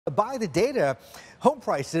By the data, home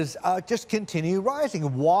prices just continue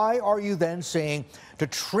rising. Why are you then saying to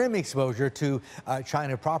trim exposure to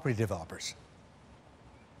China property developers?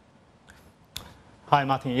 Hi,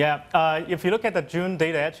 Martin. Yeah, if you look at the June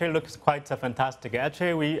data, actually looks quite fantastic.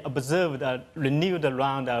 Actually, we observed a renewed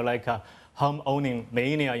round of home owning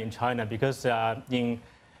mania in China because in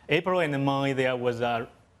April and May there was a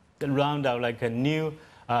round of a new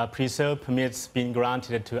pre-sale permits being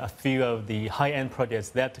granted to a few of the high-end projects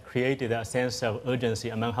that created a sense of urgency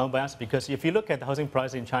among home buyers. Because if you look at the housing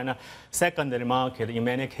price in China, secondary market in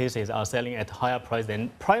many cases are selling at higher price than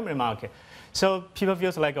primary market. So people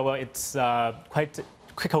feel like, well, it's quite a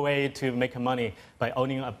quick way to make money by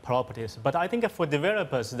owning properties. But I think for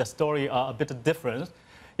developers, the story are a bit different.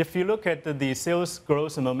 If you look at the sales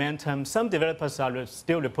growth momentum, some developers are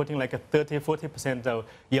still reporting like a 30–40% of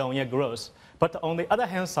year-on-year growth. But on the other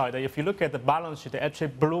hand side, if you look at the balance sheet, it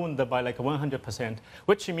actually ballooned by like 100%,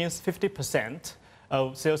 which means 50%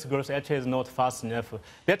 of sales growth actually is not fast enough.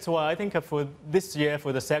 That's why I think for this year,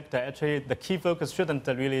 for the sector, actually the key focus shouldn't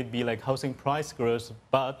really be like housing price growth,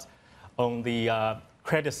 but on the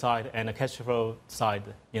credit side and the cash flow side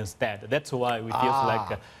instead. That's why we feel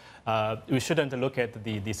like we shouldn't look at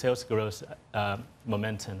the sales growth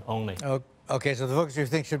momentum only. Okay, so the focus you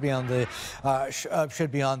think should be on the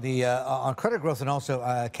on credit growth and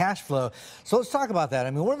also cash flow. So let's talk about that.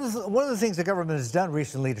 I mean, one of the things the government has done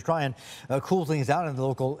recently to try and cool things down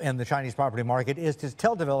in the Chinese property market is to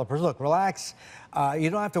tell developers, look, relax. You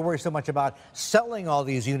don't have to worry so much about selling all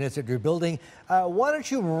these units that you're building. Why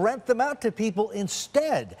don't you rent them out to people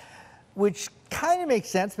instead? Which kind of makes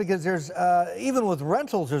sense because there's, even with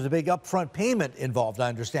rentals, there's a big upfront payment involved. I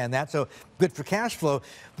understand that, so good for cash flow.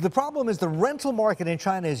 But the problem is the rental market in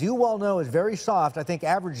China, as you well know, is very soft. I think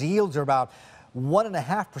average yields are about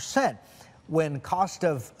 1.5%, when cost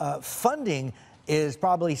of funding is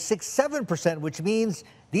probably 6–7%, which means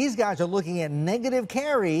these guys are looking at negative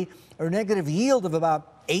carry or negative yield of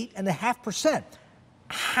about 8.5%.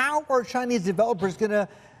 How are Chinese developers going to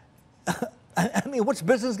I mean, what's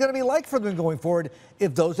business going to be like for them going forward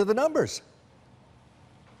if those are the numbers?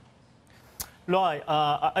 Right.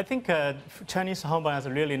 I think Chinese home buyers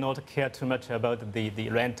really not care too much about the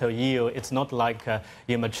rental yield. It's not like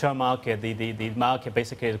in mature market, the market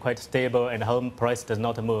basically is quite stable and home price does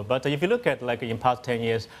not move. But if you look at like in past 10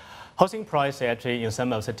 years, housing price actually in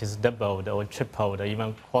some of cities doubled or tripled or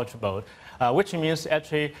even quadrupled. Which means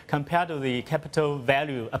actually compared to the capital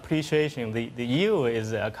value appreciation, the yield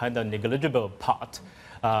is a kind of negligible part.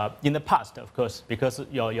 In the past, of course, because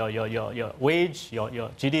your wage, your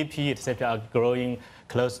GDP, etc., are growing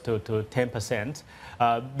close to 10%.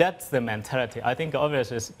 That's the mentality. I think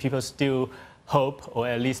obviously people still hope, or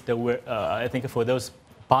at least I think for those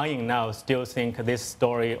buying now still think this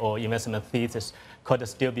story or investment thesis could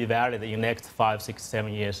still be valid in the next 5, 6,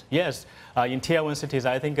 7 years. Yes, in tier 1 cities,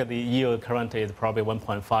 I think the yield currently is probably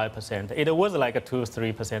 1.5%. It was like a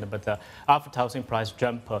 2–3%, but after housing price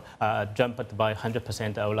jumped by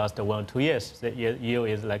 100% over the last 1 or 2 years, the yield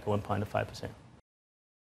is like 1.5%.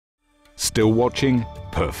 Still watching?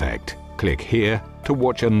 Perfect. Click here to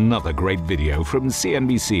watch another great video from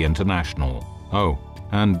CNBC International. Oh,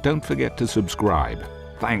 and don't forget to subscribe.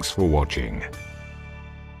 Thanks for watching.